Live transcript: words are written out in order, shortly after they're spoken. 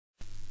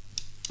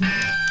Gonna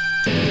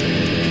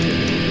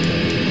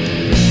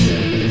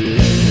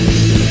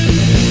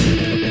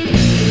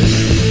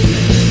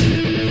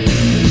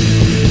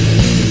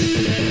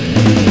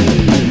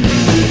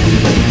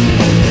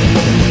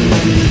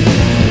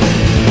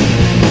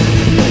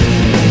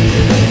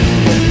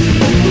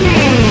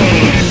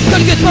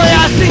get my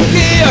ass in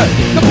gear,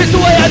 gonna piss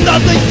away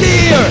another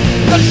year.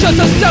 Gonna show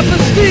some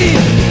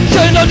self-esteem,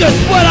 show you know just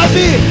what I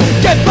mean.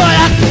 Get my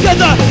act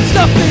together,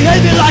 stop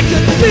behaving like a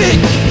dick.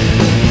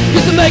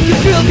 Used to make you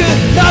feel good,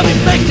 now it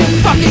makes you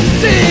fucking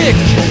sick.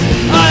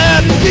 I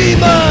am the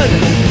demon,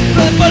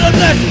 from the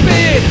bottomless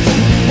pit,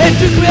 and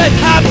to create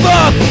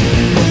havoc,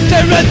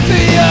 terror and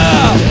fear.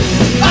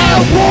 I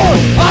am war,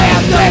 I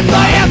am death,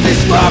 I am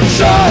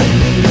destruction.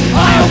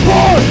 I am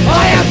war,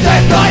 I am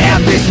death, I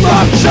am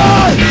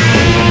destruction.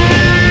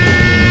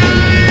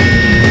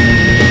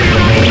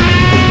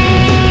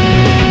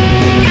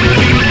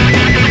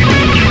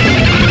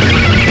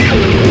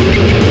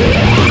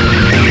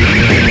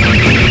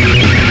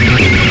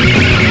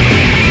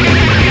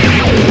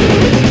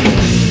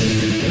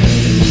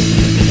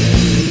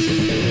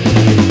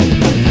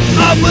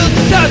 I will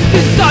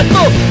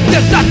self-disciple, the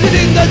assassin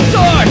in the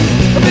dark.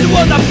 I'll be the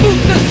one that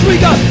pulls the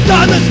trigger,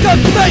 diamonds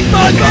come to make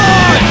my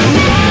mark.